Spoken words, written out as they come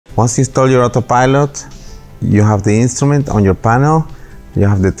Once you install your autopilot, you have the instrument on your panel, you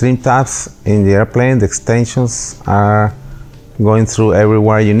have the trim tabs in the airplane, the extensions are going through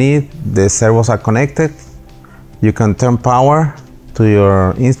everywhere you need, the servos are connected, you can turn power to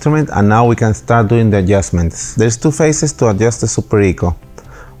your instrument, and now we can start doing the adjustments. There's two phases to adjust the SuperECO.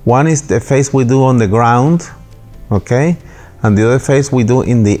 One is the phase we do on the ground, okay? And the other phase we do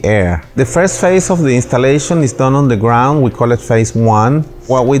in the air. The first phase of the installation is done on the ground. We call it phase 1.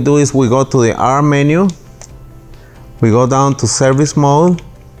 What we do is we go to the R menu, we go down to service mode,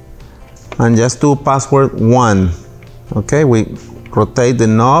 and just do password 1. Okay, we rotate the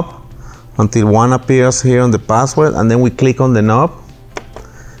knob until 1 appears here on the password, and then we click on the knob.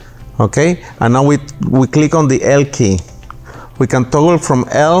 Okay, and now we click on the L key. We can toggle from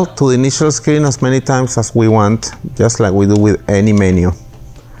L to the initial screen as many times as we want, just like we do with any menu.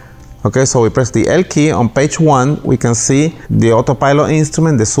 Okay, so we press the L key. On page 1, we can see the autopilot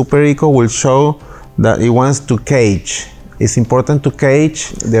instrument, the SuperECO, will show that it wants to cage. It's important to cage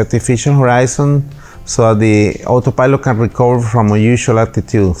the artificial horizon so that the autopilot can recover from unusual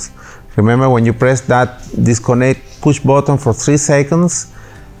attitudes. Remember, when you press that disconnect push button for 3 seconds,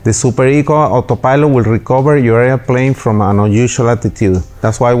 the SuperECO Autopilot will recover your airplane from an unusual attitude.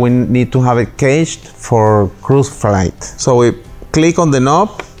 That's why we need to have it caged for cruise flight. So we click on the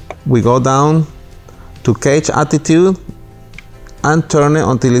knob, we go down to cage attitude and turn it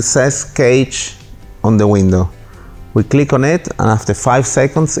until it says cage on the window. We click on it, and after 5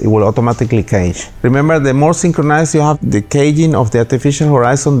 seconds it will automatically cage. Remember, the more synchronized you have the caging of the artificial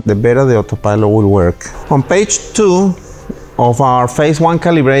horizon, the better the autopilot will work. On page 2 of our phase 1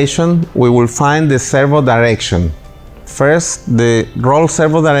 calibration, we will find the servo direction. First, the roll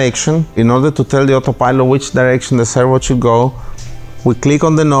servo direction. In order to tell the autopilot which direction the servo should go, we click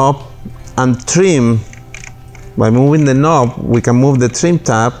on the knob and trim. By moving the knob, we can move the trim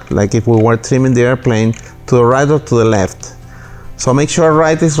tab, like if we were trimming the airplane, to the right or to the left. So make sure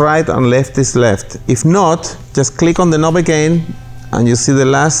right is right and left is left. If not, just click on the knob again, and you see the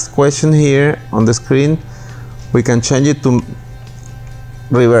last question here on the screen. We can change it to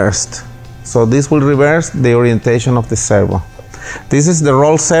reversed. So this will reverse the orientation of the servo. This is the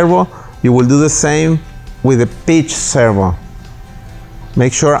roll servo. You will do the same with the pitch servo.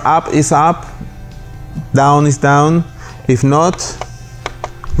 Make sure up is up, down is down. If not,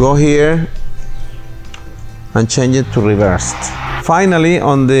 go here and change it to reversed. Finally,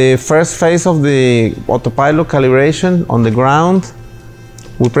 on the first phase of the autopilot calibration on the ground,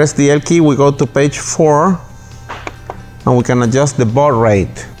 we press the L key, we go to page 4, and we can adjust the baud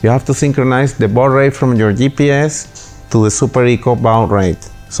rate. You have to synchronize the baud rate from your GPS to the SuperECO baud rate.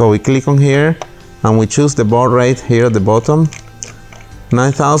 So we click on here and we choose the baud rate here at the bottom.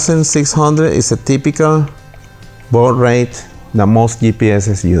 9600 is a typical baud rate that most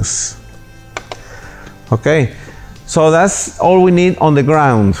GPSs use. Okay, so that's all we need on the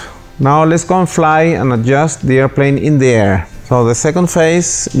ground. Now let's go and fly and adjust the airplane in the air. So the second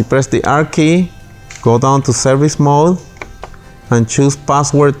phase, you press the R key, go down to service mode, and choose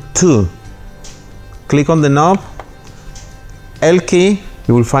password 2. Click on the knob, L key,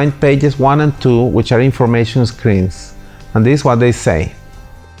 you will find pages 1 and 2, which are information screens. And this is what they say.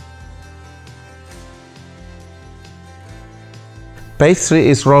 Page 3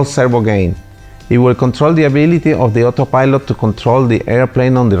 is roll servo gain. It will control the ability of the autopilot to control the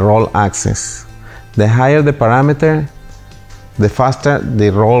airplane on the roll axis. The higher the parameter, the faster the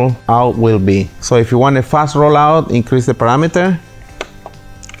roll out will be. So if you want a fast rollout, increase the parameter.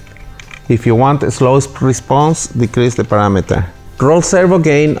 If you want a slow response, decrease the parameter. Roll servo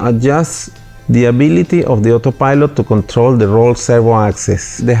gain adjusts the ability of the autopilot to control the roll servo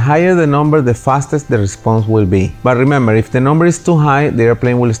axis. The higher the number, the fastest the response will be. But remember, if the number is too high, the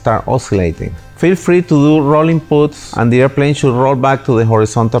airplane will start oscillating. Feel free to do roll inputs and the airplane should roll back to the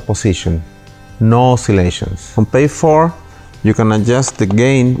horizontal position. No oscillations. On page 4, you can adjust the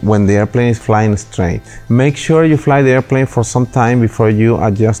gain when the airplane is flying straight. Make sure you fly the airplane for some time before you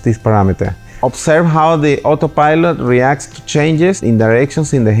adjust this parameter. Observe how the autopilot reacts to changes in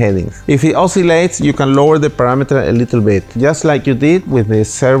directions in the headings. If it oscillates, you can lower the parameter a little bit, just like you did with the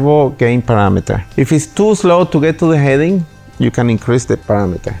servo gain parameter. If it's too slow to get to the heading, you can increase the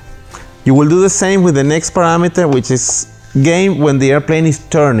parameter. You will do the same with the next parameter, which is gain when the airplane is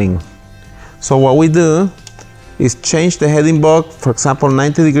turning. So what we do is change the heading bug, for example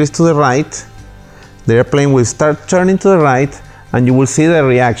 90 degrees to the right. The airplane will start turning to the right and you will see the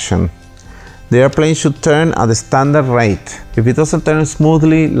reaction. The airplane should turn at the standard rate. If it doesn't turn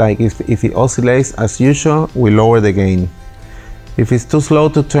smoothly, like if it oscillates as usual, we lower the gain. If it's too slow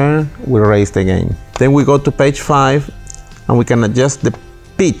to turn, we raise the gain. Then we go to page 5 and we can adjust the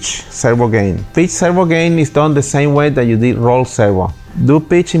pitch servo gain. Pitch servo gain is done the same way that you did roll servo. Do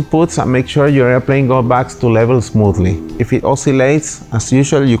pitch inputs and make sure your airplane goes back to level smoothly. If it oscillates, as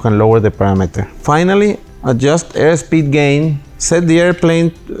usual, you can lower the parameter. Finally, adjust airspeed gain. Set the airplane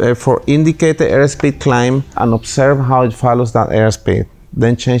for indicated airspeed climb and observe how it follows that airspeed.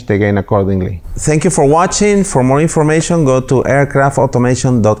 Then change the gain accordingly. Thank you for watching. For more information, go to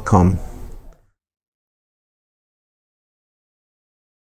aircraftautomation.com.